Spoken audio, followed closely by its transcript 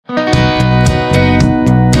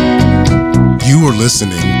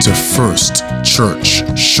listening to First Church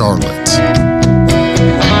Charlotte.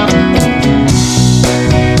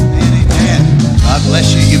 Amen. God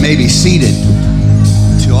bless you. You may be seated.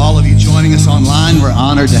 To all of you joining us online, we're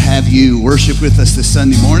honored to have you worship with us this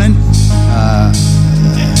Sunday morning.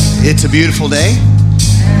 It's a beautiful day,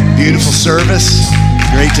 beautiful service.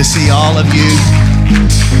 Great to see all of you.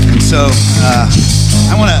 And so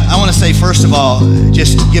I want to say, first of all,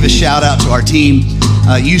 just give a shout out to our team.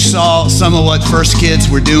 You saw some of what First Kids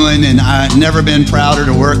were doing, and I've never been prouder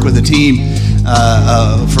to work with a team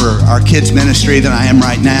for our kids ministry than I am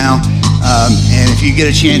right now. And if you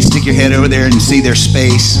get a chance, stick your head over there and see their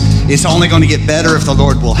space. It's only going to get better if the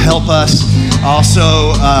Lord will help us.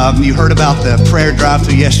 Also, you heard about the prayer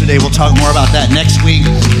drive-thru yesterday. We'll talk more about that next week.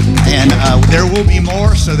 And there will be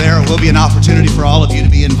more, so there will be an opportunity for all of you to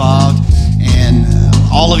be involved. And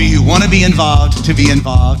all of you who want to be involved, to be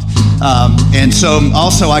involved. And so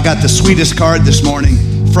also I got the sweetest card this morning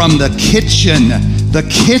from the kitchen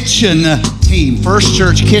team, First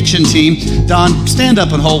Church kitchen team. Don, stand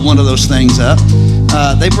up and hold one of those things up.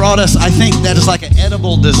 They brought us, I think that is like an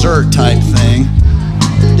edible dessert type thing.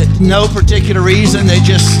 No particular reason, they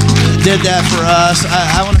just did that for us.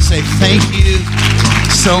 I want to say thank you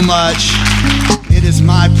so much. It is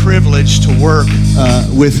my privilege to work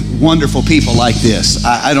with wonderful people like this.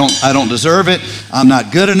 I don't deserve it. I'm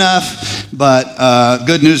not good enough, but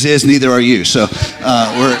good news is neither are you. So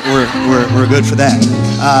we're good for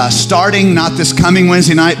that. Starting not this coming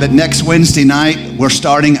Wednesday night, but next Wednesday night, we're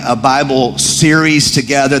starting a Bible series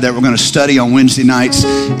together that we're going to study on Wednesday nights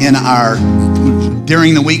in our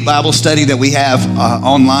during the week Bible study that we have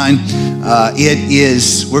online.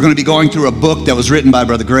 We're going to be going through a book that was written by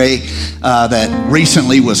Brother Gray that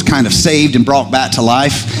recently was kind of saved and brought back to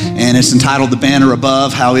life, and it's entitled The Banner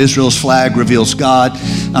Above, How Israel's Flag Reveals God.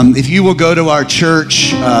 If you will go to our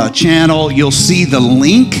church channel, you'll see the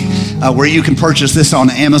link where you can purchase this on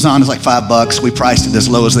Amazon. It's like $5. We priced it as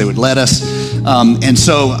low as they would let us. And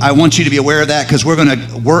so I want you to be aware of that, because we're going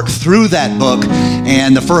to work through that book.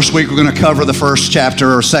 And the first week, we're going to cover the first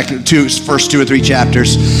chapter or first 2 or 3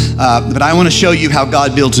 chapters. But I want to show you how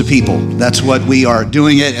God builds a people. That's what we are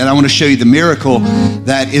doing it. And I want to show you the miracle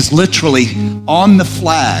that is literally on the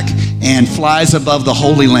flag and flies above the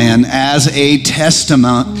Holy Land as a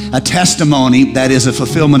testimony that is a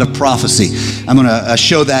fulfillment of prophecy. I'm going to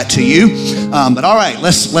show that to you. But all right,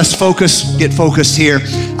 let's get focused here.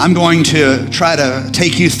 I'm going to try to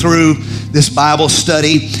take you through this Bible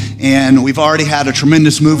study, and we've already had a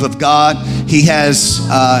tremendous move of God. He has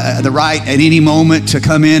the right at any moment to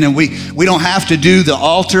come in, and we don't have to do the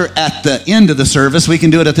altar at the end of the service. We can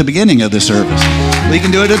do it at the beginning of the service. We can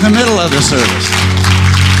do it in the middle of the service.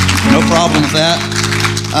 No problem with that.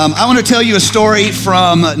 I want to tell you a story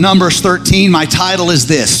from Numbers 13. My title is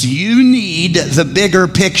this: You Need the Bigger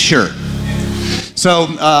Picture.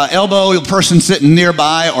 So elbow the person sitting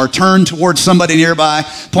nearby, or turn towards somebody nearby,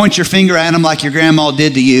 point your finger at them like your grandma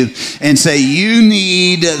did to you, and say, you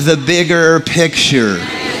need the bigger picture.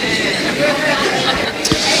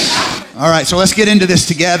 All right, so let's get into this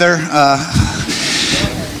together.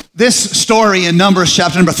 This story in Numbers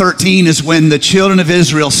chapter number 13 is when the children of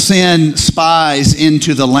Israel send spies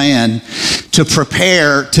into the land to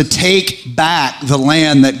prepare to take back the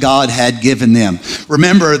land that God had given them.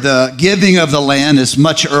 Remember, the giving of the land is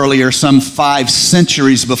much earlier, some 5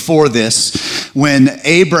 centuries before this, when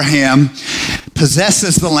Abraham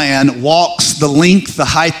possesses the land, walks the length, the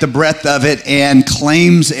height, the breadth of it, and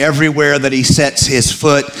claims everywhere that he sets his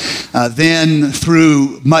foot. Then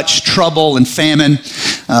through much trouble and famine,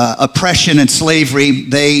 oppression and slavery,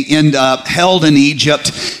 they end up held in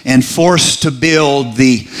Egypt and forced to build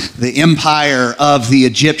the empire of the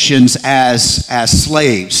Egyptians as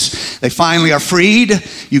slaves. They finally are freed.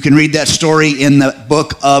 You can read that story in the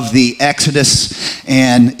book of the Exodus,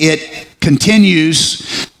 and it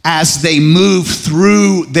continues as they move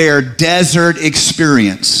through their desert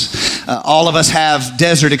experience. All of us have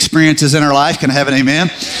desert experiences in our life. Can I have an amen?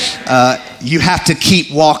 You have to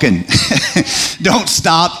keep walking. Don't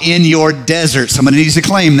stop in your desert. Somebody needs to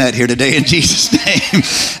claim that here today in Jesus' name.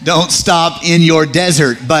 Don't stop in your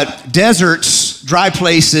desert. But deserts, dry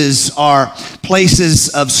places, are places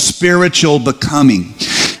of spiritual becoming.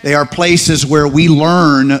 They are places where we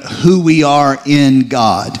learn who we are in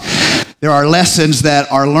God. There are lessons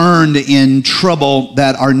that are learned in trouble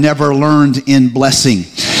that are never learned in blessing.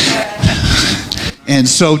 And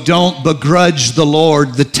so don't begrudge the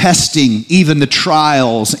Lord the testing, even the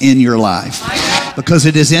trials in your life. Because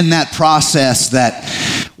it is in that process that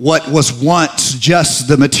what was once just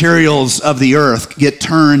the materials of the earth get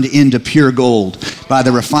turned into pure gold by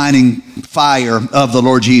the refining fire of the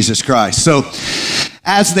Lord Jesus Christ. So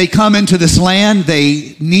As they come into this land,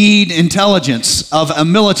 they need intelligence of a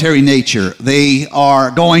military nature. They are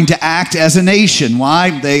going to act as a nation.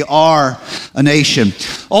 Why? They are a nation.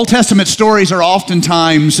 Old Testament stories are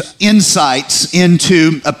oftentimes insights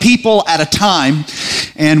into a people at a time,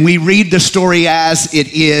 and we read the story as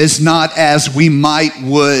it is, not as we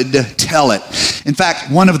would tell it. In fact,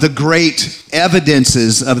 one of the great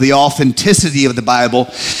evidences of the authenticity of the Bible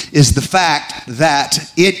is the fact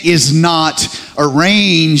that it is not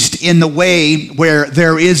arranged in the way where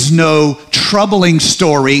there is no troubling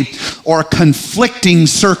story or conflicting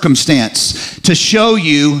circumstance to show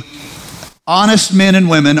you honest men and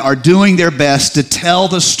women are doing their best to tell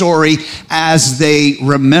the story as they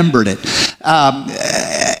remembered it.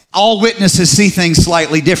 All witnesses see things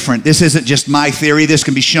slightly different. This isn't just my theory. This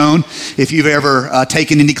can be shown. If you've ever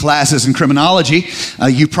taken any classes in criminology,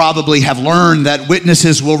 you probably have learned that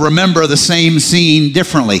witnesses will remember the same scene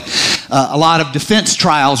differently. A lot of defense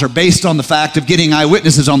trials are based on the fact of getting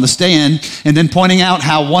eyewitnesses on the stand and then pointing out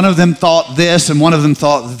how one of them thought this and one of them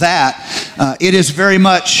thought that. It is very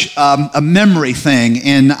much a memory thing.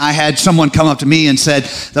 And I had someone come up to me and said,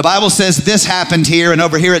 the Bible says this happened here, and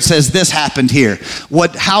over here it says this happened here.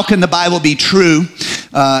 How can the Bible be true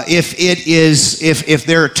if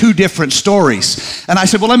there are two different stories? And I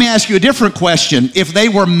said, well, let me ask you a different question. If they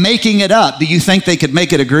were making it up, do you think they could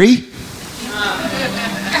make it agree?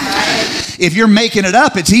 If you're making it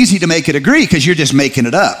up, it's easy to make it agree because you're just making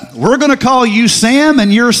it up. We're going to call you Sam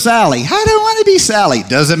and you're Sally. I don't want to be Sally.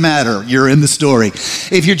 Doesn't matter. You're in the story.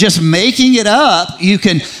 If you're just making it up, you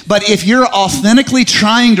can. But if you're authentically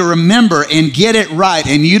trying to remember and get it right,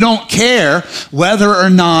 and you don't care whether or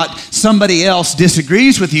not somebody else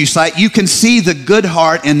disagrees with you, you can see the good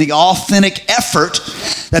heart and the authentic effort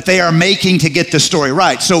that they are making to get the story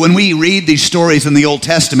right. So when we read these stories in the Old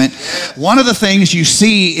Testament, one of the things you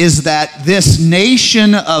see is that this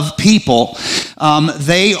nation of people,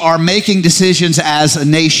 they are making decisions as a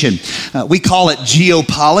nation. We call it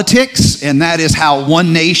geopolitics, and that is how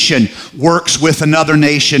one nation works with another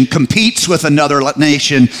nation, competes with another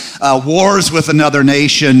nation, wars with another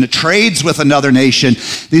nation, trades with another nation.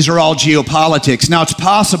 These are all geopolitics. Now, it's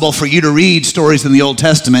possible for you to read stories in the Old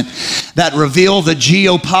Testament that reveal the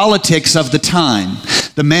geopolitics of the time,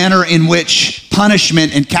 the manner in which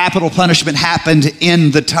punishment and capital punishment happened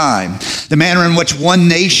in the time, the manner in which one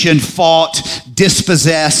nation fought,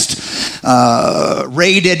 dispossessed,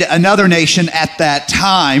 raided another nation at that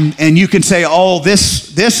time. And you can say, oh,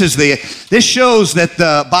 this shows that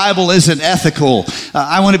the Bible isn't ethical.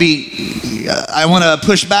 I want to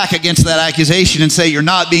push back against that accusation and say you're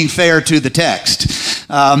not being fair to the text.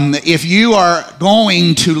 If you are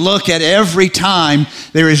going to look at every time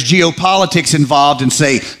there is geopolitics involved and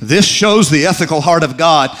say, this shows the ethical heart of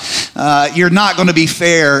God, you're not going to be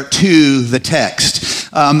fair to the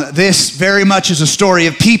text. This very much is a story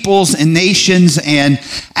of peoples and nations, and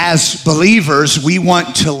as believers, we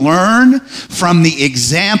want to learn from the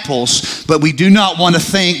examples, but we do not want to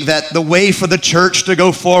think that the way for the church to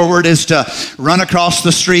go forward is to run across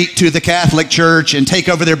the street to the Catholic Church and take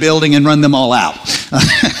over their building and run them all out.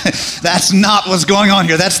 That's not what's going on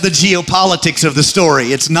here. That's the geopolitics of the story.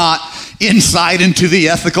 It's not insight into the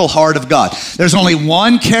ethical heart of God. There's only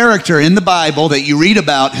one character in the Bible that you read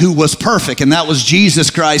about who was perfect, and that was Jesus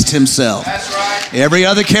Christ himself. That's right. Every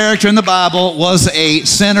other character in the Bible was a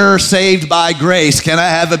sinner saved by grace. Can I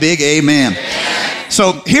have a big amen?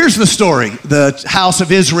 So here's the story. The house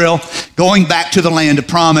of Israel going back to the land of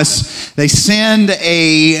promise. They send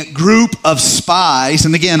a group of spies.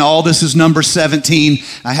 And again, all this is number 17.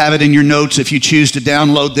 I have it in your notes if you choose to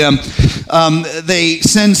download them. They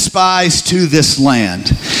send spies to this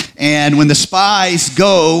land. And when the spies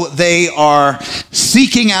go, they are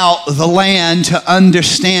seeking out the land to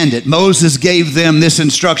understand it. Moses gave them this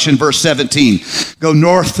instruction, verse 17. Go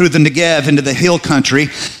north through the Negev into the hill country.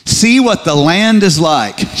 See what the land is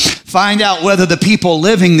like. Find out whether the people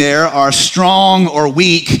living there are strong or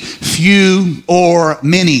weak, few or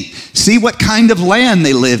many. See what kind of land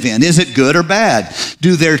they live in. Is it good or bad?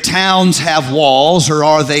 Do their towns have walls, or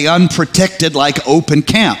are they unprotected like open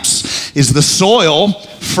camps? Is the soil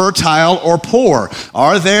fertile or poor?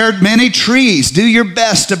 Are there many trees? Do your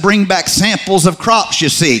best to bring back samples of crops, you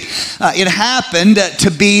see. It happened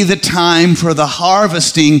to be the time for the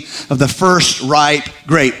harvesting of the first ripe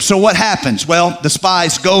grape. So what happens? Well, the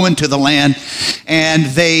spies go into the land and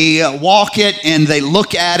they walk it and they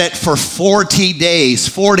look at it for 40 days.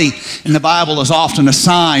 40 in the Bible is often a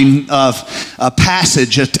sign of a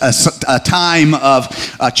passage, a time of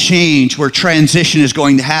a change where transition is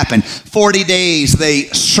going to happen. 40 days they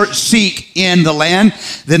seek in the land.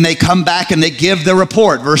 Then they come back and they give their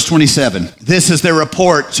report. Verse 27. This is their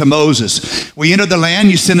report to Moses. We entered the land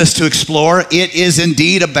you sent us to explore. It is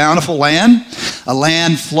indeed a bountiful land, a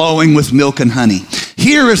land flowing with milk and honey.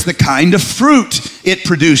 Here is the kind of fruit it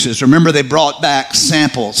produces. Remember, they brought back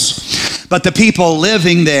samples. But the people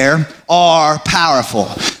living there are powerful.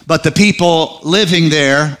 But the people living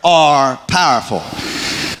there are powerful.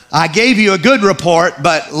 I gave you a good report,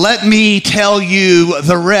 but let me tell you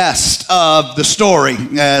the rest of the story,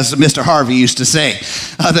 as Mr. Harvey used to say.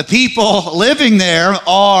 The people living there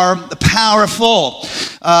are powerful.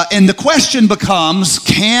 And the question becomes,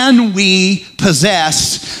 can we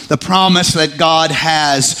possess the promise that God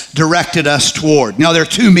has directed us toward? Now, there are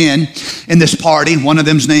two men in this party. One of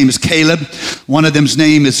them's name is Caleb. One of them's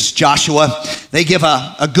name is Joshua. They give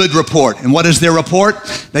a good report. And what is their report?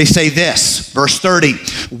 They say this, verse 30,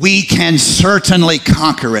 we can certainly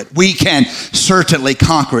conquer it. We can certainly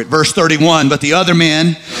conquer it. Verse 31, but the other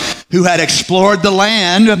men who had explored the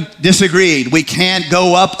land disagreed. We can't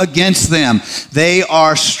go up against them. They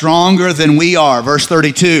are stronger than we are. Verse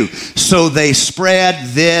 32, so they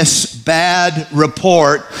spread this bad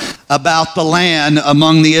report about the land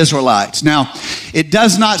among the Israelites. Now, it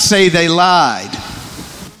does not say they lied.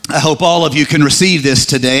 I hope all of you can receive this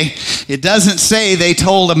today. It doesn't say they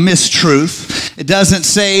told a mistruth. It doesn't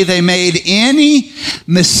say they made any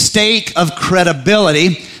mistake of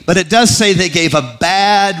credibility, but it does say they gave a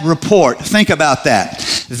bad report. Think about that.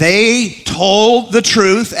 They told the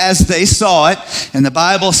truth as they saw it, and the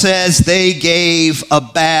Bible says they gave a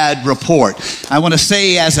bad report. I want to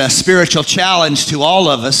say, as a spiritual challenge to all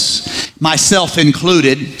of us, myself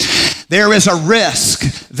included, there is a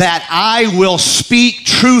risk that I will speak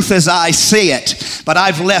truth as I see it, but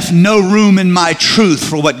I've left no room in my truth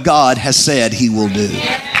for what God has said He will do.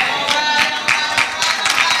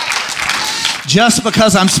 Just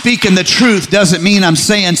because I'm speaking the truth doesn't mean I'm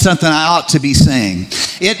saying something I ought to be saying.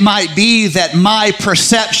 It might be that my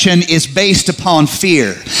perception is based upon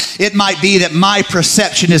fear. It might be that my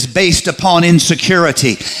perception is based upon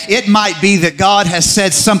insecurity. It might be that God has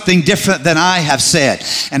said something different than I have said.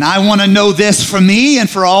 And I want to know this for me and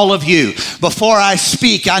for all of you. Before I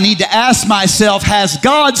speak, I need to ask myself, has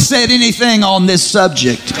God said anything on this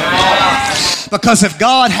subject? Because if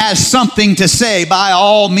God has something to say, by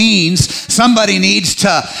all means, somebody needs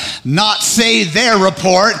to not say their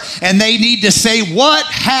report, and they need to say, what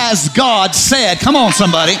has God said? Come on,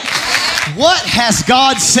 somebody. What has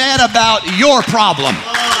God said about your problem?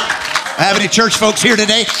 I have any church folks here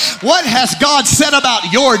today? What has God said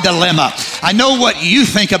about your dilemma? I know what you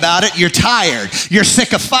think about it. You're tired. You're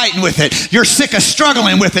sick of fighting with it. You're sick of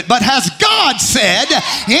struggling with it. But has God said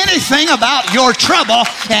anything about your trouble?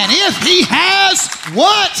 And if He has,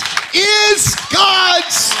 what is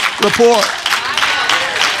God's report?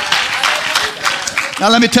 Now,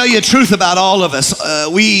 let me tell you the truth about all of us.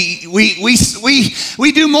 We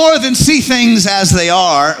do more than see things as they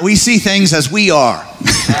are. We see things as we are.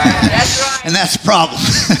 That's right. And that's the problem.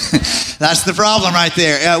 That's the problem right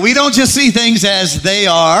there. We don't just see things as they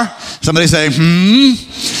are. Somebody say,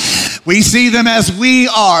 We see them as we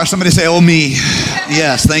are. Somebody say, oh, me.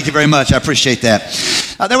 Yes, thank you very much. I appreciate that.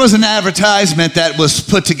 There was an advertisement that was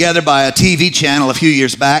put together by a TV channel a few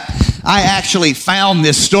years back. I actually found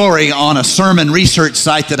this story on a sermon research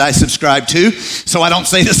site that I subscribe to, so I don't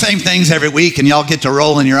say the same things every week and y'all get to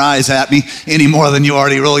rolling your eyes at me any more than you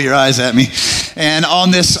already roll your eyes at me. And on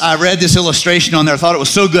this, I read this illustration on there. I thought it was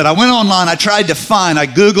so good. I went online. I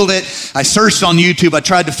Googled it. I searched on YouTube. I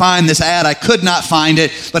tried to find this ad. I could not find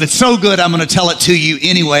it, but it's so good I'm going to tell it to you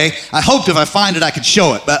anyway. I hoped if I find it I could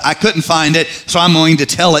show it, but I couldn't find it, so I'm going to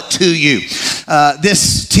tell it to you.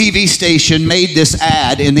 This TV station made this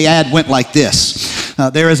ad, and the ad went like this.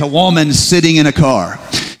 There is a woman sitting in a car.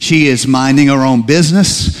 She is minding her own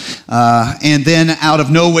business. And then out of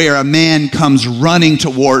nowhere, a man comes running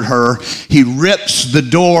toward her. He rips the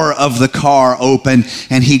door of the car open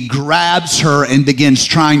and he grabs her and begins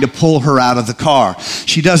trying to pull her out of the car.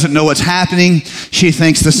 She doesn't know what's happening. She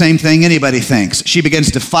thinks the same thing anybody thinks. She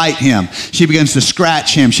begins to fight him. She begins to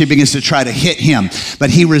scratch him. She begins to try to hit him. But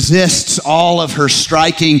he resists all of her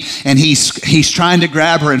striking, and he's trying to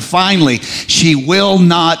grab her. And finally, she will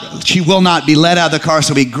not be let out of the car.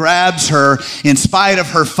 So he grabs her in spite of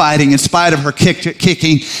her fighting. In spite of her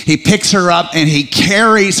kicking, he picks her up and he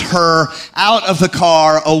carries her out of the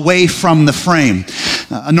car away from the frame.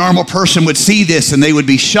 A normal person would see this and they would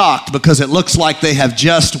be shocked because it looks like they have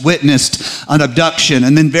just witnessed an abduction.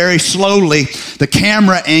 And then very slowly, the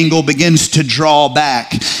camera angle begins to draw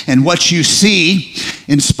back. And what you see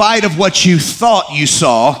In spite of what you thought you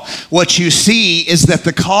saw, what you see is that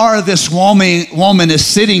the car this woman is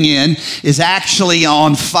sitting in is actually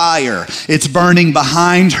on fire. It's burning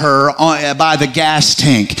behind her by the gas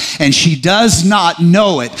tank. And she does not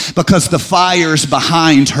know it because the fire's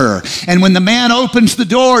behind her. And when the man opens the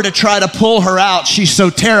door to try to pull her out, she's so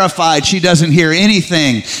terrified she doesn't hear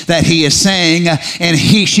anything that he is saying. And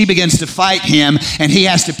she begins to fight him, and he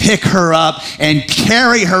has to pick her up and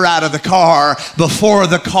carry her out of the car before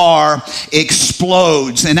the car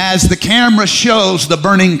explodes. And as the camera shows the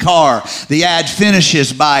burning car, the ad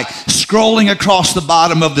finishes by scrolling across the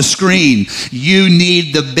bottom of the screen, "You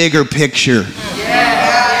need the bigger picture."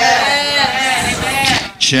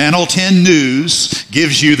 Channel 10 News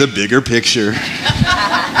gives you the bigger picture.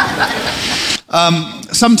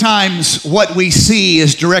 Sometimes what we see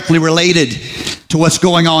is directly related to what's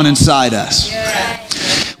going on inside us.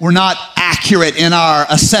 We're not accurate in our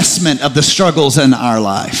assessment of the struggles in our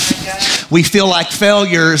life. We feel like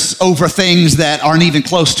failures over things that aren't even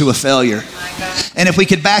close to a failure. And if we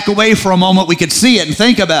could back away for a moment, we could see it and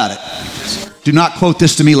think about it. Do not quote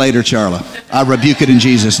this to me later, Charla. I rebuke it in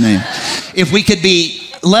Jesus' name. If we could be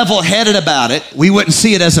level-headed about it, we wouldn't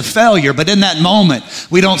see it as a failure, but in that moment,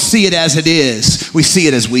 we don't see it as it is. We see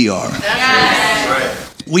it as we are.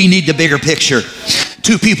 We need the bigger picture.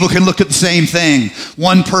 Two people can look at the same thing.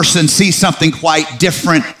 One person sees something quite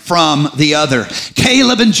different from the other.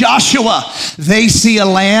 Caleb and Joshua, they see a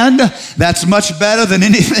land that's much better than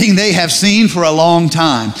anything they have seen for a long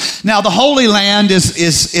time. Now, the Holy Land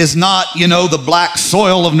is not, the black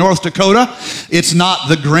soil of North Dakota. It's not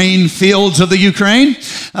the grain fields of the Ukraine.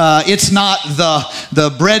 It's not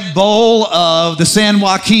the bread bowl of the San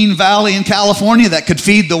Joaquin Valley in California that could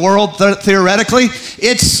feed the world theoretically.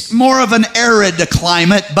 It's more of an arid climate.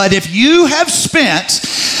 But if you have spent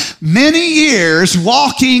many years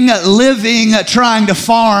walking, living, trying to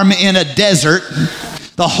farm in a desert,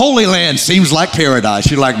 the Holy Land seems like paradise.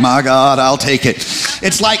 You're like, my God, I'll take it.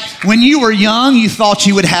 It's like when you were young, you thought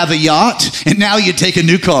you would have a yacht, and now you take a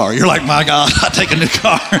new car. You're like, my God, I'll take a new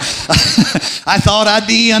car. I thought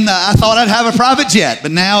I'd have a private jet,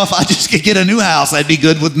 but now if I just could get a new house, that'd be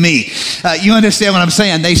good with me. You understand what I'm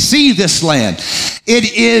saying? They see this land.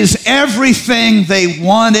 It is everything they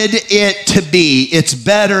wanted it to be. It's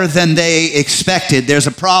better than they expected. There's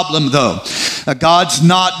a problem, though. God's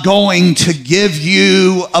not going to give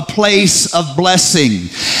you a place of blessing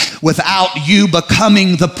without you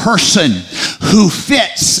becoming the person who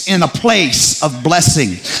fits in a place of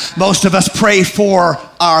blessing. Most of us pray for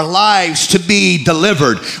our lives to be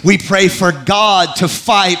delivered. We pray for God to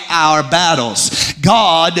fight our battles.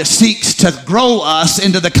 God seeks to grow us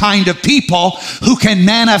into the kind of people who can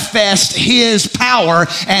manifest His power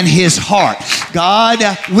and His heart. God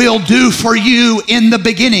will do for you in the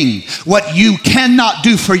beginning what you cannot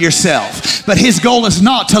do for yourself. But His goal is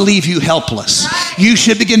not to leave you helpless. You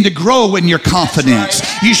should begin to grow in your confidence.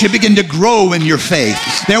 You should begin to grow in your faith.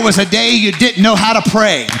 There was a day you didn't know how to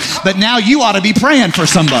pray, but now you ought to be praying for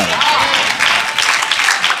somebody.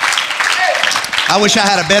 I wish I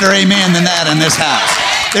had a better amen than that in this house.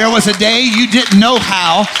 There was a day you didn't know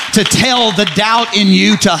how to tell the doubt in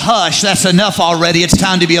you to hush. That's enough already. It's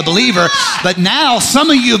time to be a believer. But now some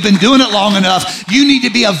of you have been doing it long enough. You need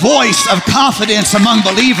to be a voice of confidence among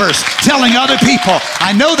believers, telling other people,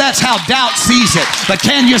 I know that's how doubt sees it, but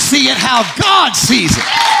can you see it how God sees it?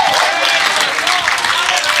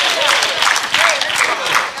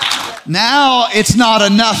 Now it's not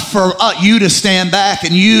enough for you to stand back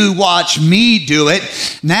and you watch me do it.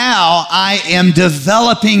 Now I am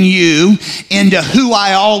developing you into who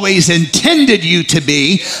I always intended you to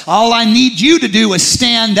be. All I need you to do is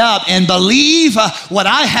stand up and believe what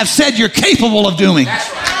I have said you're capable of doing.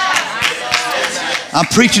 I'm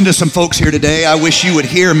preaching to some folks here today. I wish you would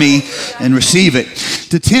hear me and receive it.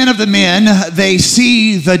 To 10 of the men, they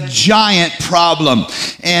see the giant problem.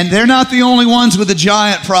 And they're not the only ones with a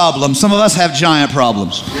giant problem. Some of us have giant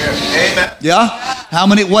problems. Amen. Yeah? How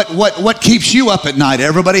many, what keeps you up at night?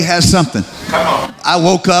 Everybody has something. Come on. I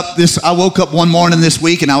woke up one morning this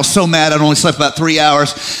week and I was so mad I'd only slept about 3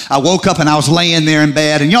 hours. I woke up and I was laying there in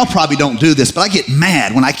bed, and y'all probably don't do this, but I get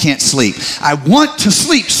mad when I can't sleep. I want to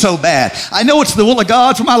sleep so bad. I know it's the will of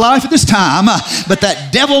God for my life at this time, but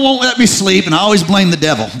that devil won't let me sleep, and I always blame the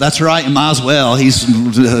devil. That's right, and might as well.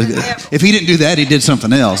 If he didn't do that, he did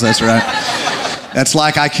something else. That's right. That's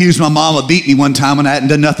like I accused my mom of beating me one time when I hadn't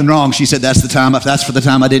done nothing wrong. She said, that's for the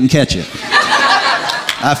time I didn't catch it.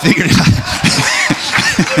 I figured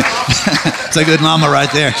it's a good mama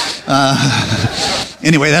right there.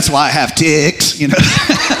 Anyway, that's why I have ticks,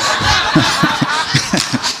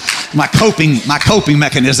 my coping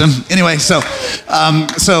mechanism. Anyway, so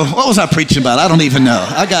what was I preaching about? I don't even know.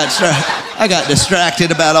 I got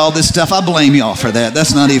distracted about all this stuff. I blame y'all for that.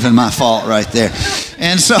 That's not even my fault right there.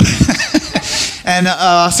 And so,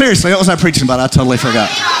 seriously, what was I preaching about? I totally forgot.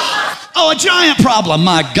 Oh, a giant problem.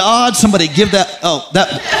 My God, somebody give that.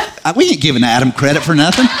 We ain't giving Adam credit for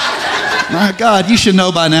nothing. My God, you should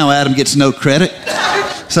know by now Adam gets no credit.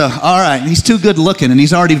 So, all right, he's too good looking and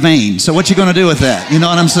he's already vain. So what you going to do with that? You know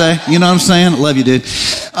what I'm saying? You know what I'm saying? Love you, dude.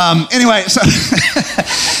 Anyway, so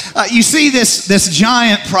you see this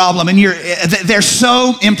giant problem and they're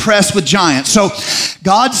so impressed with giants. So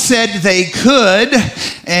God said they could,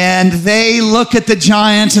 and they look at the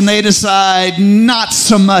giants and they decide, not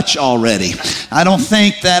so much already. I don't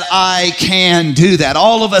think that I can do that.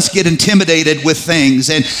 All of us get intimidated with things.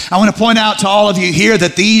 And I want to point out to all of you here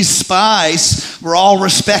that these spies were all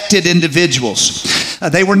respected individuals.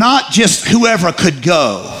 They were not just whoever could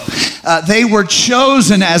go. They were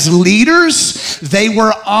chosen as leaders. They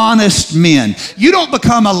were honest men. You don't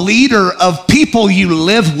become a leader of people you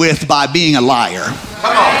live with by being a liar.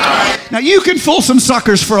 Come on. Now, you can fool some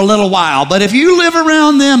suckers for a little while, but if you live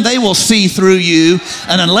around them, they will see through you.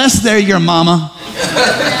 And unless they're your mama,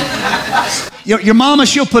 your mama,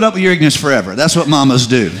 she'll put up with your ignorance forever. That's what mamas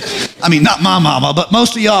do. I mean, not my mama, but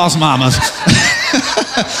most of y'all's mamas.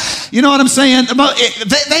 You know what I'm saying?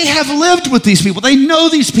 They have lived with these people. They know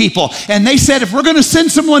these people. And they said, if we're going to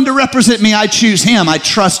send someone to represent me, I choose him. I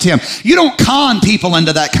trust him. You don't con people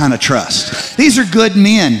into that kind of trust. These are good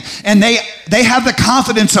men. And they have the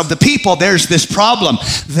confidence of the people. There's this problem.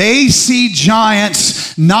 They see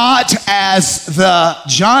giants not as the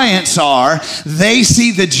giants are. They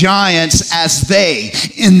see the giants as they,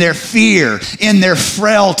 in their fear, in their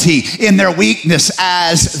frailty, in their weakness,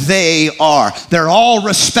 as they are. They're all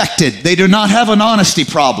respected. They do not have an honesty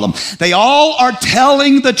problem. They all are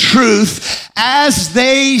telling the truth as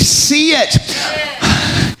they see it.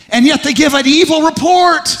 And yet they give an evil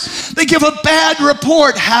report. They give a bad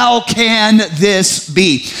report. How can this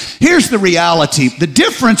be? Here's the reality. The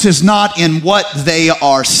difference is not in what they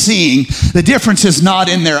are seeing. The difference is not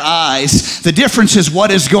in their eyes. The difference is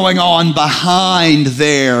what is going on behind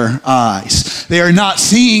their eyes. They are not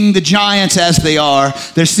seeing the giants as they are.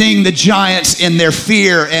 They're seeing the giants in their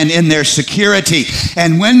fear and in their security.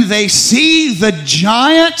 And when they see the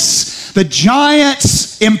giants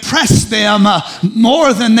impress them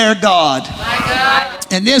more than their God.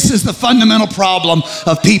 And this is the fundamental problem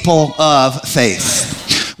of people of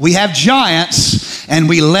faith. We have giants, and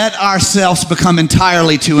we let ourselves become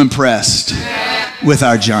entirely too impressed with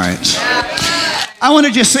our giants. I want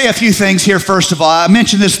to just say a few things here. First of all, I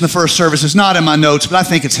mentioned this in the first service. It's not in my notes, but I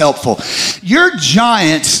think it's helpful. Your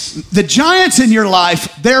giants, the giants in your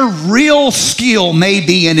life, their real skill may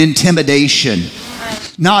be in intimidation,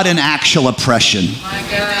 not in actual oppression.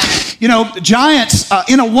 You know, giants,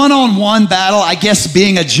 in a one-on-one battle, I guess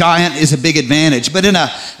being a giant is a big advantage. But in a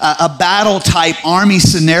battle-type army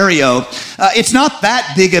scenario, it's not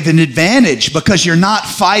that big of an advantage because you're not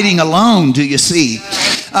fighting alone, do you see?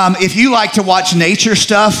 If you like to watch nature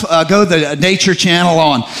stuff, go to the Nature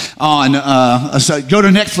Channel so go to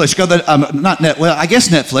Netflix. I guess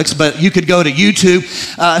Netflix, but you could go to YouTube.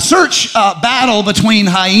 Search battle between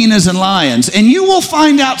hyenas and lions, and you will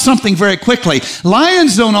find out something very quickly.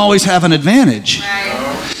 Lions don't always have an advantage.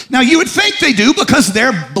 Now, you would think they do because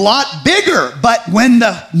they're a lot bigger, but when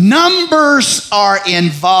the numbers are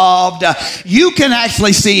involved, you can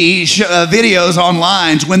actually see videos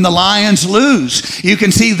online when the lions lose. You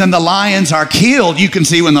can see when the lions are killed. You can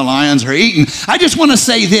see when the lions are eaten. I just want to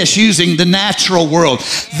say this using the natural world.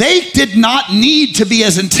 They did not need to be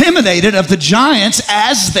as intimidated of the giants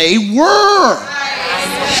as they were.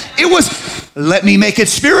 It was... Let me make it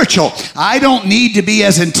spiritual. I don't need to be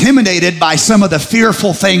as intimidated by some of the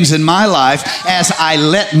fearful things in my life as I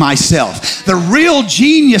let myself. The real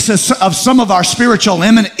genius of some of our spiritual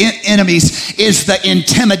enemies is the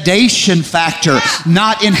intimidation factor,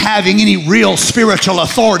 not in having any real spiritual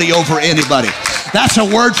authority over anybody. That's a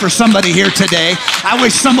word for somebody here today. I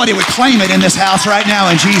wish somebody would claim it in this house right now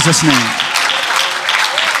in Jesus' name.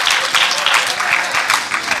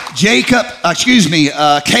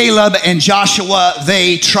 Caleb and Joshua,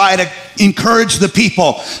 they try to encourage the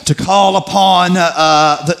people to call upon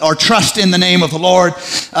or trust in the name of the Lord.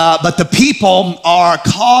 But the people are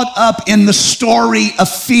caught up in the story of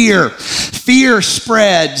fear. Fear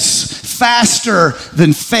spreads faster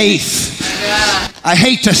than faith. I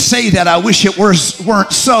hate to say that. I wish it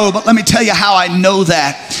weren't so, but let me tell you how I know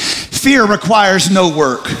that. Fear requires no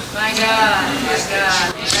work. My God.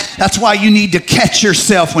 That's why you need to catch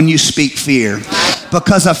yourself when you speak fear.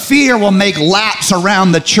 Because a fear will make laps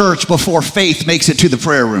around the church before faith makes it to the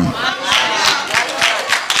prayer room.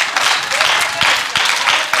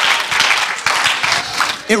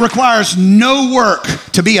 It requires no work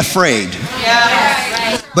to be afraid.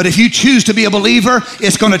 But if you choose to be a believer,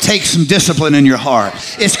 it's going to take some discipline in your heart.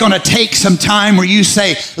 It's going to take some time where you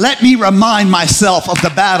say, let me remind myself of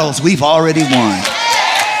the battles we've already won.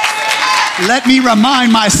 Let me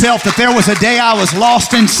remind myself that there was a day I was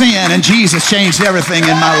lost in sin and Jesus changed everything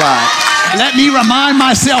in my life. Let me remind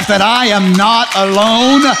myself that I am not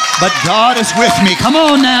alone, but God is with me. Come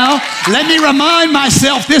on now. Let me remind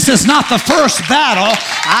myself this is not the first battle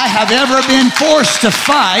I have ever been forced to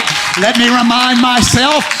fight. Let me remind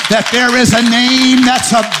myself that there is a name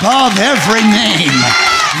that's above every name.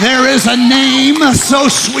 There is a name so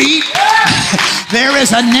sweet. There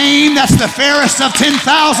is a name that's the fairest of 10,000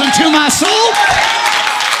 to my soul.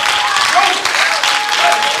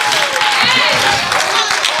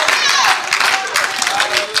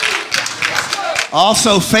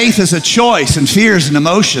 Also, faith is a choice and fear is an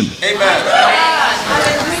emotion.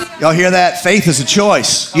 Amen. Y'all hear that? Faith is a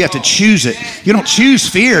choice. You have to choose it. You don't choose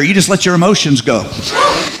fear. You just let your emotions go.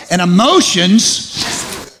 And emotions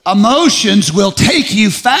will take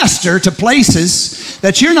you faster to places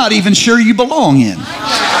that you're not even sure you belong in.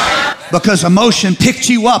 Because emotion picked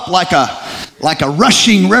you up like a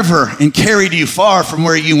rushing river and carried you far from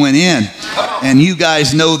where you went in. And you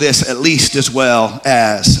guys know this at least as well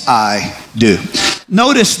as I do.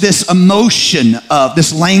 Notice this emotion of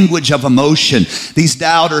this language of emotion. These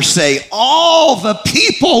doubters say, all the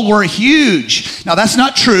people were huge. Now that's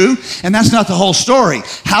not true, and that's not the whole story.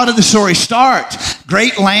 How did the story start?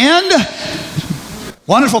 Great land,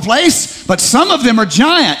 wonderful place, but some of them are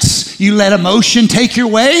giants. You let emotion take your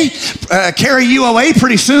way, carry you away.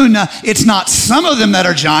 Pretty soon, it's not some of them that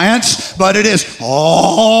are giants, but it is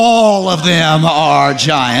all of them are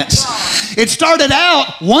giants. It started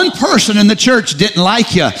out, one person in the church didn't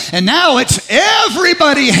like you, and now it's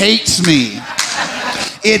everybody hates me.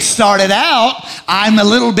 It started out, I'm a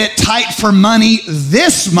little bit tight for money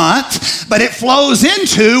this month, but it flows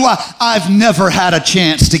into, I've never had a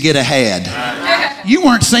chance to get ahead. You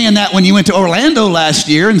weren't saying that when you went to Orlando last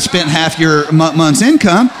year and spent half your month's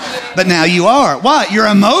income, but now you are. Why? Your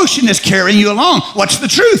emotion is carrying you along. What's the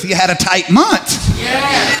truth? You had a tight month.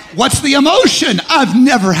 What's the emotion? I've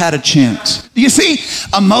never had a chance. Do you see?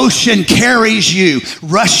 Emotion carries you,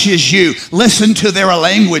 rushes you. Listen to their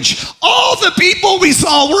language. All the people we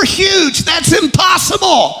saw were huge. That's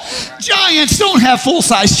impossible. Giants don't have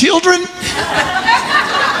full-size children.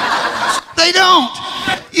 They don't.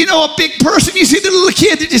 You know, a big person, you see the little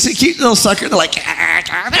kid, they're just a cute little sucker. They're like,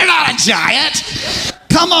 they're not a giant.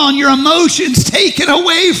 Come on, your emotions taken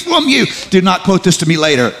away from you. Do not quote this to me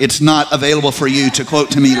later. It's not available for you to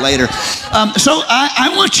quote to me later. So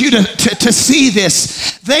I want you to see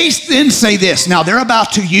this. They then say this. Now, they're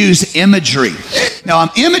about to use imagery. Now,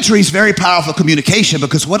 imagery is very powerful communication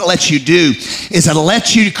because what it lets you do is it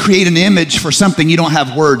lets you create an image for something you don't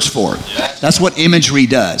have words for. That's what imagery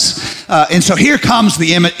does. And so here comes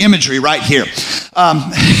the imagery right here.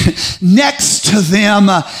 Next to them,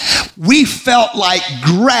 we felt like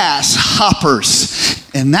grasshoppers.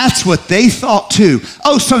 And that's what they thought too.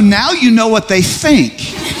 Oh, so now you know what they think.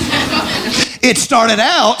 It started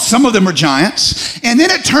out, some of them are giants, and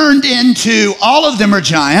then it turned into all of them are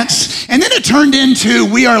giants, and then it turned into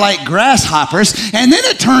we are like grasshoppers, and then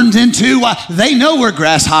it turned into they know we're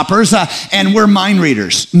grasshoppers and we're mind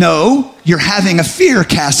readers. No, you're having a fear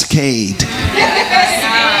cascade.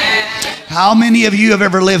 How many of you have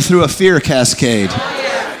ever lived through a fear cascade?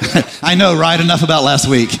 I know, right? Enough about last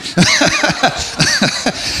week.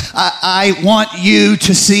 I want you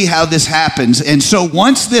to see how this happens. And so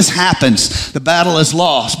once this happens, the battle is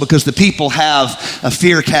lost because the people have a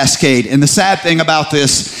fear cascade. And the sad thing about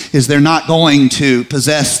this is they're not going to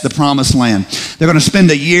possess the promised land. They're going to spend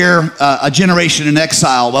a year, a generation in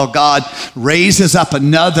exile while God raises up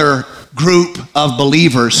another group of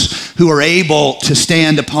believers who are able to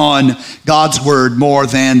stand upon God's word more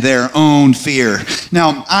than their own fear.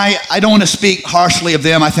 Now, I don't want to speak harshly of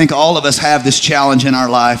them. I think all of us have this challenge in our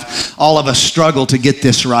life. All of us struggle to get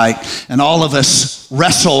this right. And all of us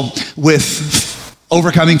wrestle with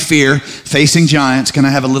overcoming fear, facing giants. Can I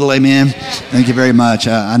have a little amen? Thank you very much.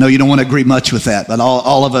 I know you don't want to agree much with that, but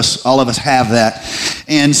all of us have that.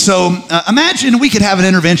 And so imagine we could have an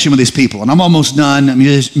intervention with these people. And I'm almost done.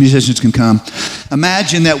 Musicians can come.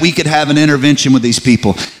 Imagine that we could have an intervention with these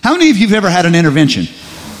people. How many of you have ever had an intervention?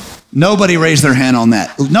 Nobody raised their hand on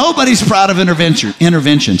that. Nobody's proud of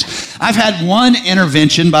interventions. I've had one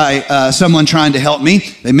intervention by someone trying to help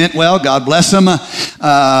me. They meant well. God bless them.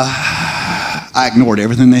 I ignored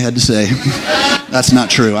everything they had to say. That's not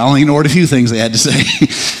true. I only ignored a few things they had to say.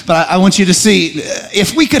 But I want you to see,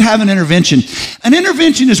 if we could have an intervention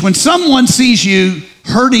is when someone sees you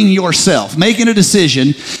hurting yourself, making a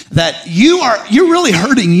decision that you're really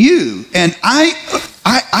hurting you, and I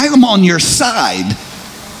am on your side.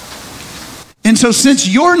 And so since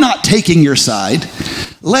you're not taking your side,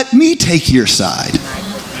 let me take your side.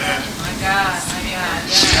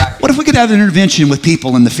 What if we could have an intervention with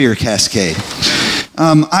people in the fear cascade?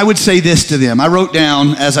 I would say this to them. I wrote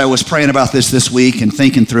down, as I was praying about this week and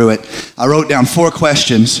thinking through it, I wrote down 4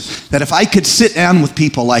 questions that if I could sit down with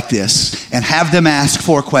people like this and have them ask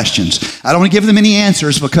 4 questions. I don't want to give them any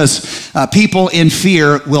answers because people in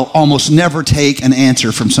fear will almost never take an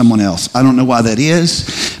answer from someone else. I don't know why that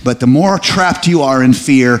is, but the more trapped you are in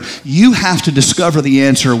fear, you have to discover the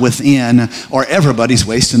answer within, or everybody's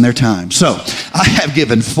wasting their time. So I have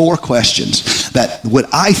given 4 questions that would,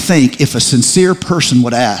 I think, if a sincere person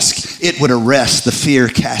would ask, it would arrest the fear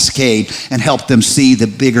cascade and help them see the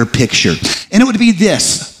bigger picture. And it would be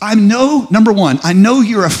this. Number one, I know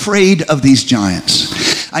you're afraid of these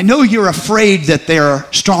giants. I know you're afraid that they're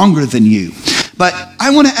stronger than you. But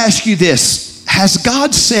I want to ask you this. Has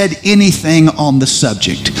God said anything on the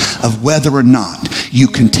subject of whether or not you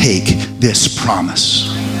can take this promise?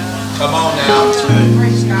 Come on now.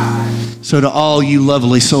 Praise God. So to all you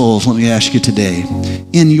lovely souls, let me ask you today,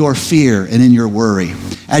 in your fear and in your worry,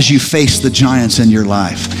 as you face the giants in your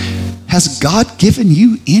life, has God given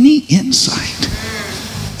you any insight?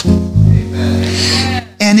 Amen.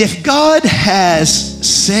 And if God has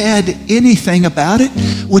said anything about it,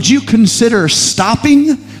 would you consider stop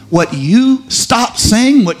saying what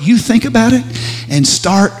you think about it and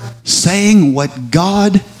start saying what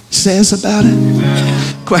God says about it?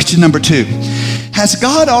 Amen. Question number 2. Has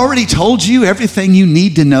God already told you everything you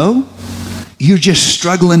need to know? You're just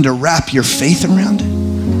struggling to wrap your faith around it?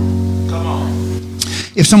 Come on.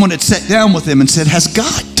 If someone had sat down with them and said, has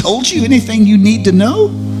God told you anything you need to know?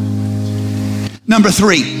 Number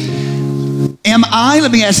 3,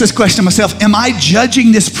 let me ask this question myself, am I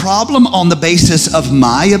judging this problem on the basis of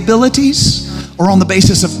my abilities or on the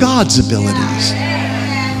basis of God's abilities?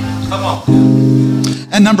 Come on.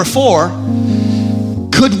 And number 4,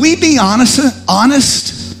 could we be honest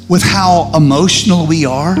with how emotional we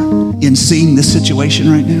are in seeing this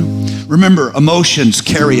situation right now? Remember, emotions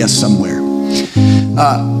carry us somewhere.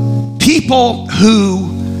 People who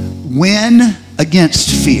win against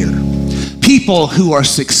fear, people who are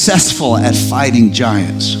successful at fighting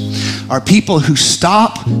giants, are people who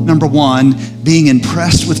stop, number 1, being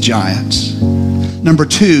impressed with giants. Number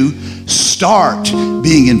 2, start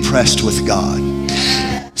being impressed with God.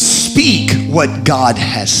 Speak what God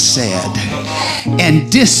has said and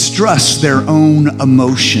distrust their own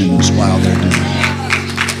emotions while they're doing it.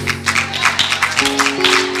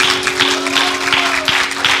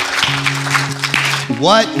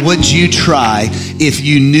 What would you try if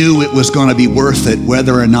you knew it was going to be worth it,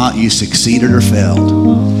 whether or not you succeeded or failed?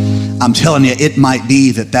 I'm telling you, it might be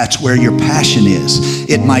that that's where your passion is.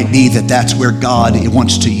 It might be that that's where God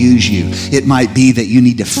wants to use you. It might be that you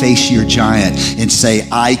need to face your giant and say,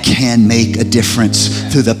 I can make a difference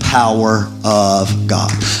through the power of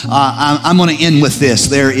God. I'm going to end with this.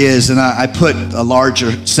 There is, and I put a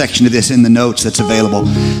larger section of this in the notes that's available,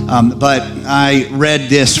 but I read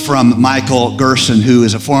this from Michael Gerson, who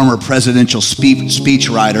is a former presidential speech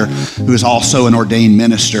writer, who is also an ordained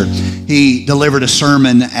minister. He delivered a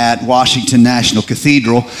sermon at Washington National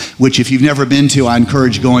Cathedral, which if you've never been to, I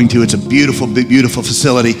encourage going to. It's a beautiful, beautiful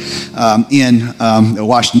facility in the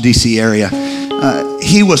Washington, D.C. area.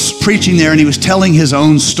 He was preaching there and he was telling his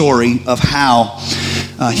own story of how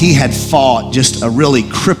he had fought just a really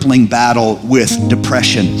crippling battle with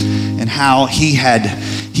depression and how he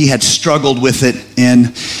had struggled with it.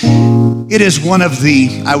 And it is one of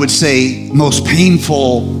the, I would say, most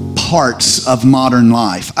painful parts of modern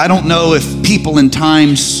life. I don't know if people in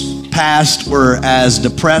times past were as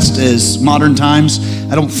depressed as modern times.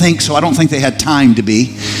 I don't think so. I don't think they had time to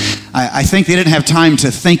be. I think they didn't have time to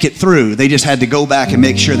think it through. They just had to go back and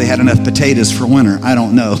make sure they had enough potatoes for winter. I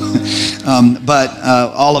don't know. But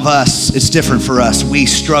all of us, it's different for us. We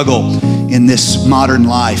struggle in this modern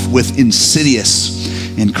life with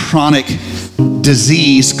insidious and chronic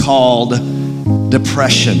disease called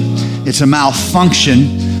depression. It's a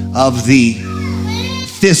malfunction of the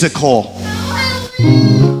physical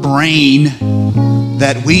brain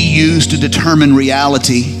that we use to determine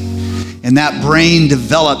reality. And that brain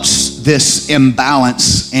develops this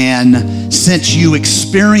imbalance. And since you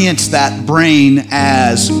experience that brain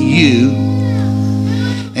as you,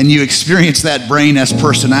 and you experience that brain as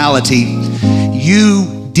personality,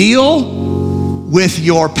 you deal with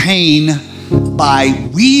your pain by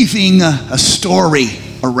weaving a story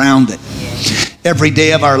around it. Every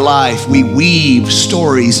day of our life, we weave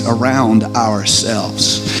stories around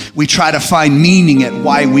ourselves. We try to find meaning at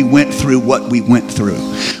why we went through what we went through.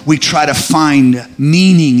 We try to find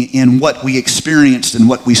meaning in what we experienced and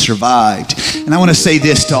what we survived. And I want to say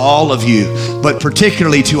this to all of you, but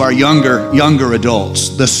particularly to our younger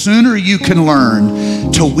adults. The sooner you can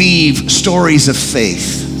learn to weave stories of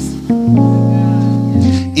faith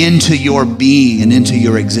into your being and into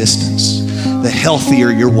your existence, the healthier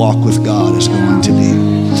your walk with God is going to be.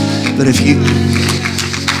 But if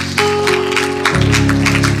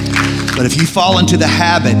you fall into the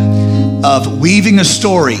habit of weaving a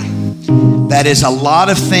story that is a lot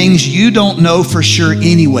of things you don't know for sure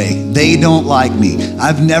anyway. They don't like me.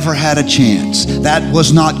 I've never had a chance. That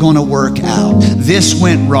was not going to work out. This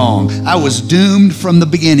went wrong. I was doomed from the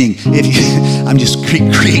beginning. I'm just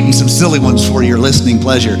creating some silly ones for your listening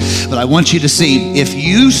pleasure. But I want you to see, if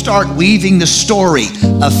you start weaving the story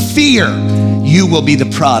of fear, you will be the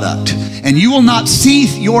product. And you will not see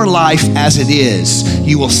your life as it is.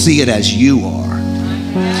 You will see it as you are.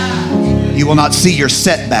 You will not see your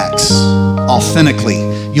setbacks authentically.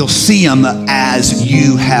 You'll see them as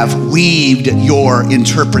you have weaved your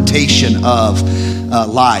interpretation of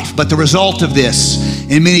life. But the result of this,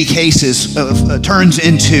 in many cases, turns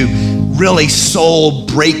into really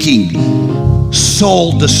soul-breaking,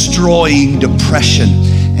 soul-destroying depression.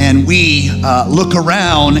 And we look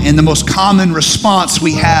around, and the most common response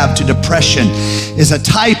we have to depression is a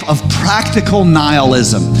type of practical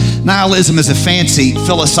nihilism. Nihilism is a fancy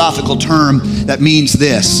philosophical term that means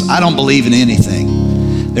this: I don't believe in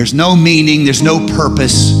anything. There's no meaning, there's no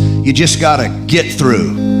purpose. You just gotta get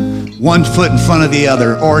through, one foot in front of the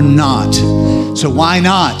other or not. So why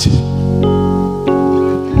not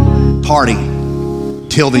party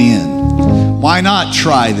till the end? Why not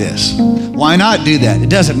try this? Why not do that? It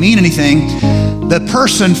doesn't mean anything. The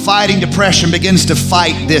person fighting depression begins to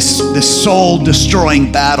fight this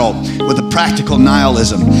soul-destroying battle with a practical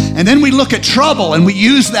nihilism. And then we look at trouble and we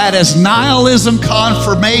use that as nihilism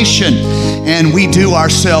confirmation. And we do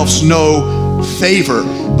ourselves no favor,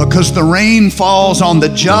 because the rain falls on the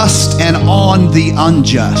just and on the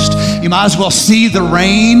unjust. You might as well see the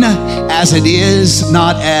rain as it is,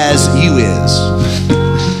 not as you is.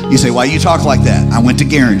 You say, why you talk like that? I went to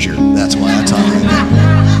Garinger. That's why I talk like that.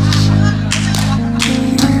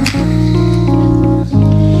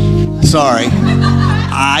 Sorry.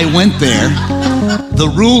 I went there. The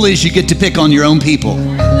rule is you get to pick on your own people.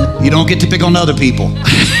 You don't get to pick on other people.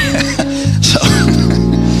 So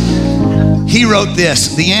he wrote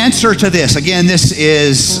this. The answer to this, again, this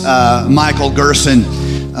is Michael Gerson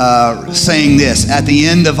saying this: at the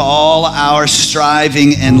end of all our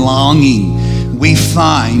striving and longing, we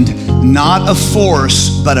find not a force,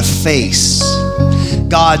 but a face.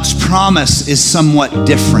 God's promise is somewhat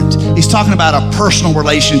different. He's talking about a personal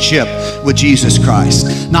relationship with Jesus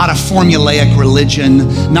Christ, not a formulaic religion,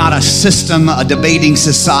 not a system, a debating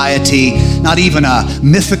society, not even a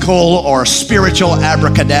mythical or spiritual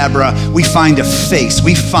abracadabra. We find a face.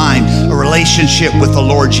 We find a relationship with the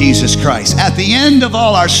Lord Jesus Christ. At the end of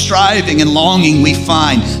all our striving and longing, we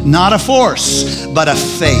find not a force, but a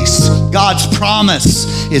face. God's promise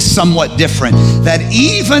is somewhat different, that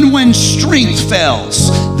even when strength fails,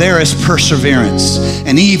 there is perseverance.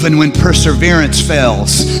 And even when perseverance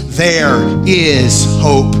fails, there is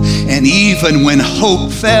hope. And even when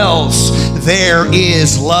hope fails, there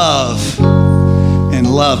is love. And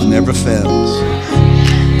love never fails.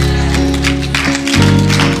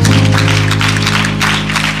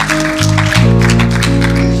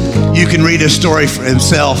 You can read his story for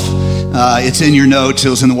himself. It's in your notes. It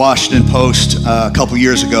was in the Washington Post a couple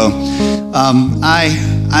years ago.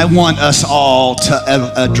 I want us all to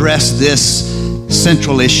address this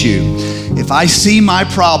central issue. If I see my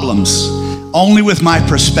problems only with my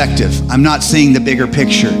perspective, I'm not seeing the bigger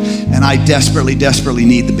picture, and I desperately, desperately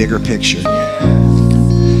need the bigger picture.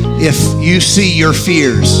 If you see your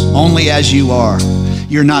fears only as you are,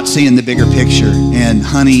 you're not seeing the bigger picture, and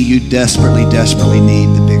honey, you desperately, desperately need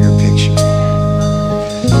the bigger picture.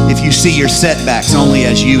 If you see your setbacks only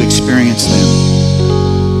as you experience them,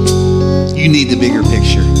 you need the bigger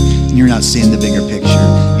picture, and you're not seeing the bigger picture.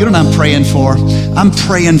 You know what I'm praying for? I'm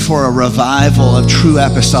praying for a revival of true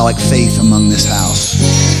apostolic faith among this house,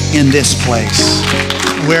 in this place,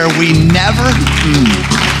 where we never,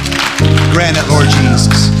 grant it, Lord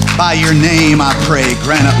Jesus. By your name I pray,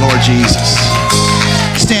 grant it, Lord Jesus.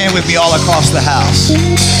 Stand with me all across the house.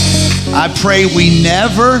 I pray we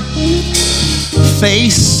never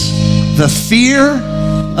face the fear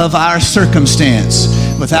of our circumstance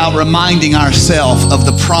without reminding ourselves of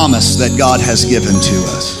the promise that God has given to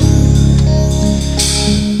us.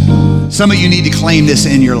 Some of you need to claim this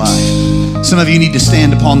in your life. Some of you need to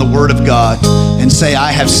stand upon the Word of God and say,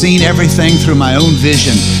 I have seen everything through my own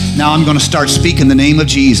vision. Now I'm going to start speaking the name of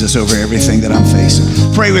Jesus over everything that I'm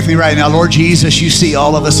facing. Pray with me right now. Lord Jesus, you see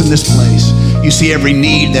all of us in this place. You see every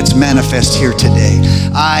need that's manifest here today.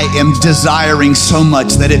 I am desiring so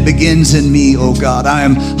much that it begins in me, oh God. I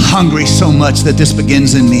am hungry so much that this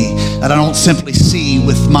begins in me, that I don't simply see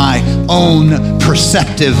with my own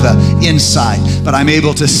perceptive insight, but I'm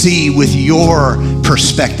able to see with your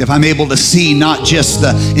perspective. I'm able to see not just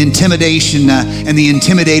the intimidation and the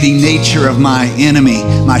intimidating nature of my enemy,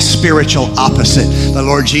 my spiritual opposite, but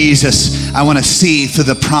Lord Jesus, I want to see through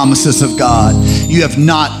the promises of God. You have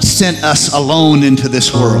not sent us alone into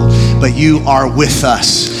this world, but you are with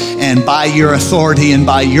us. And by your authority and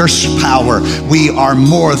by your power, we are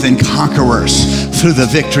more than conquerors through the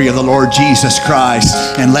victory of the Lord Jesus Christ.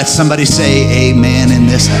 And let somebody say amen in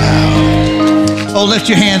this hour. Oh, lift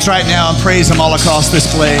your hands right now and praise him all across this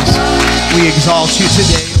place. We exalt you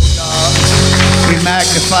today, oh God. We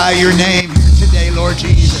magnify your name here today, Lord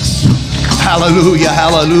Jesus. Hallelujah,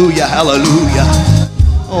 hallelujah, hallelujah.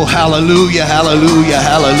 Oh, hallelujah, hallelujah,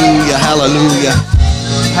 hallelujah, hallelujah.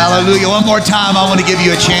 Hallelujah. One more time, I want to give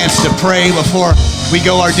you a chance to pray before we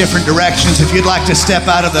go our different directions. If you'd like to step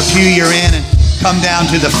out of the pew you're in and come down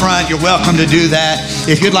to the front, you're welcome to do that.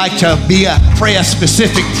 If you'd like to pray a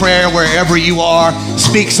specific prayer wherever you are,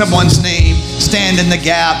 speak someone's name, stand in the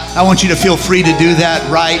gap, I want you to feel free to do that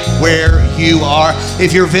right where you are.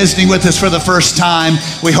 If you're visiting with us for the first time,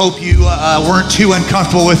 we hope you weren't too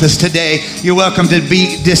uncomfortable with us today. You're welcome to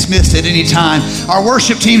be dismissed at any time. Our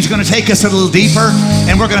worship team's going to take us a little deeper,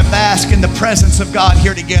 and we're going to bask in the presence of God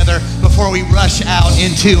here together before we rush out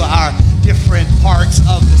into our different parts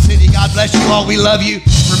of the city. God bless you all. We love you.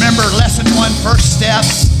 Remember, lesson 1, first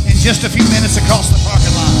steps, in just a few minutes across the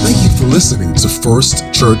parking lot. Thank you for listening to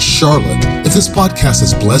First Church Charlotte. If this podcast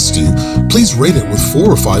has blessed you, please rate it with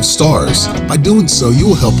 4 or 5 stars. By doing so, you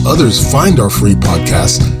will help others find our free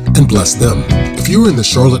podcast and bless them. If you're in the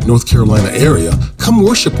Charlotte, North Carolina area, come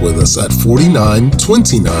worship with us at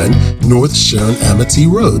 4929 North Sharon Amity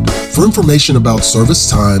Road. For information about service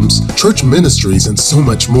times, church ministries, and so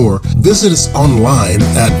much more, visit us online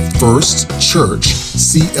at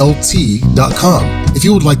firstchurchclt.com. If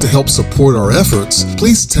you would like to help support our efforts,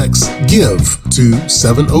 please text GIVE to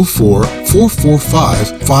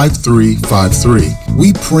 704-445-5353.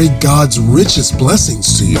 We pray God's richest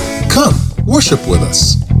blessings to you. Come, worship with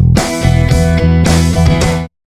us.